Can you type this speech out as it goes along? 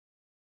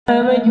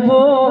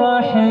مجبور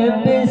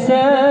احب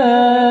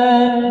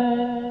انسان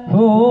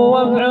هو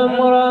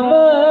بعمره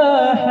ما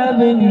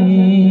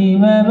حبني،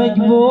 ما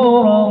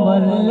مجبور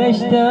اظل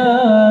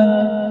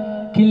اشتاق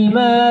كل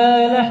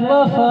ما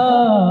لحظه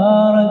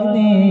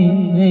فارقني،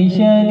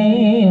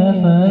 ليشاني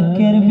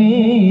افكر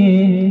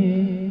بيك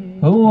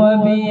هو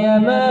بيا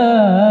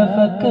ما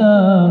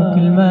فكر،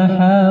 كل ما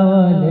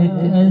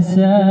حاولت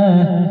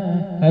انساه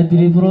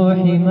ادري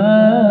بروحي ما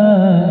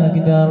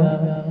اقدر.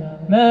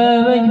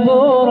 ما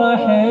مجبور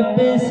احب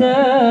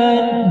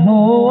انسان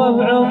هو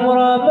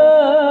بعمره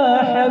ما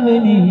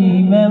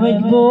حبني، ما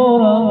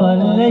مجبور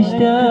اظل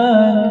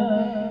اشتاق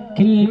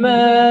كل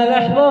ما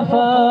لحظه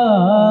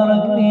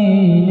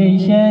فارقني،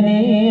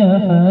 ليشاني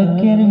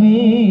افكر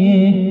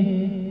بيه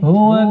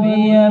هو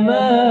بيا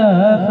ما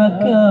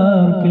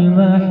فكر، كل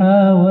ما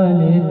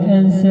حاولت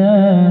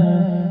انساه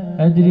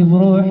ادري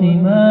بروحي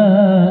ما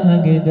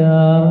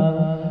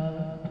اقدر.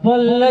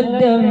 ظلت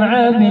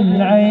دمعة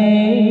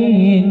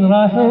بالعين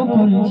راحوا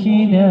كل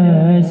شي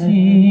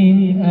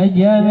ناسين،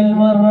 اجامل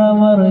مرة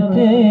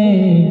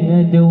مرتين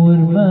ادور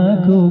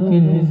ماكو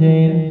كل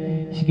زين،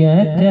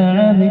 شقد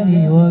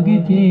تعبني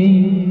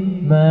وقتي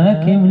ما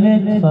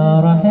كملت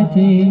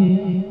فرحتي،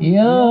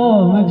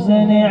 يوم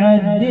بسنة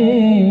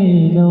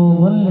عدي لو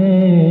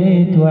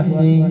ظليت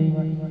وحدي،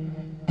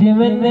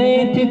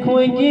 تمنيتك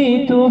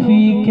وجيت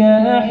وفيك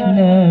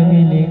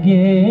احلامي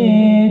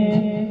لقيت،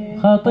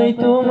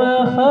 خطيت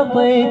وما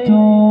خطيت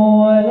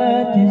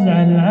ولا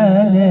تزعل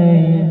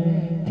علي،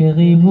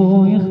 تغيب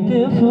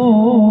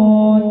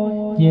ويختفون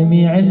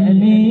جميع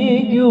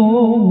اللي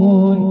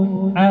يجون،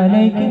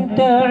 عليك انت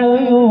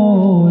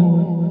عيون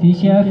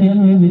تشاف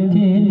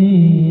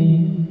المبتلي.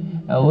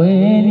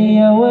 اويلي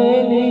يا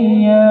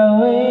ويلي يا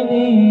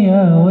ويلي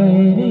يا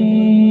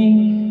ويلي،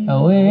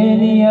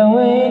 اويلي يا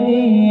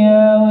ويلي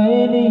يا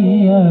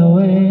ويلي يا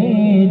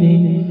ويلي،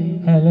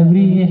 هلا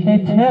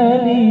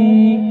بريحتها لي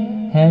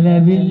هلا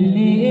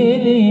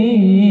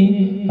بالليلي،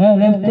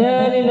 هلا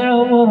بتالي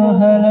العمر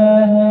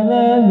هلا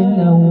هلا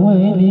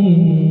بالاولي.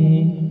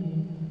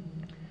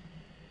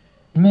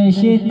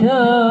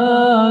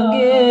 مشتاق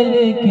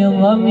لك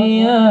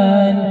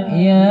ضميان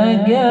يا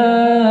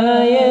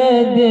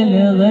قايد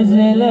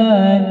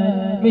الغزلان،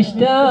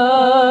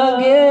 مشتاق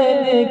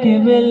لك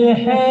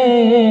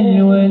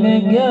بالحيل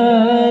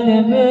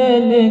والقلب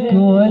لك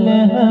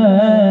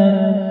والهان،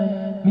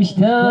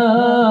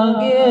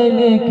 مشتاق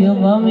لك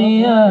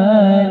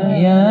ضميان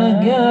يا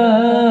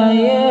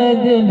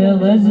قايد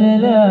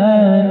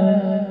الغزلان،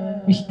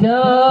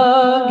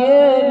 مشتاق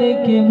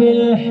لك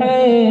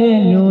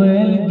بالحيل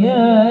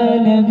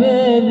والقلب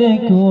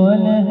لك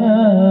والهان.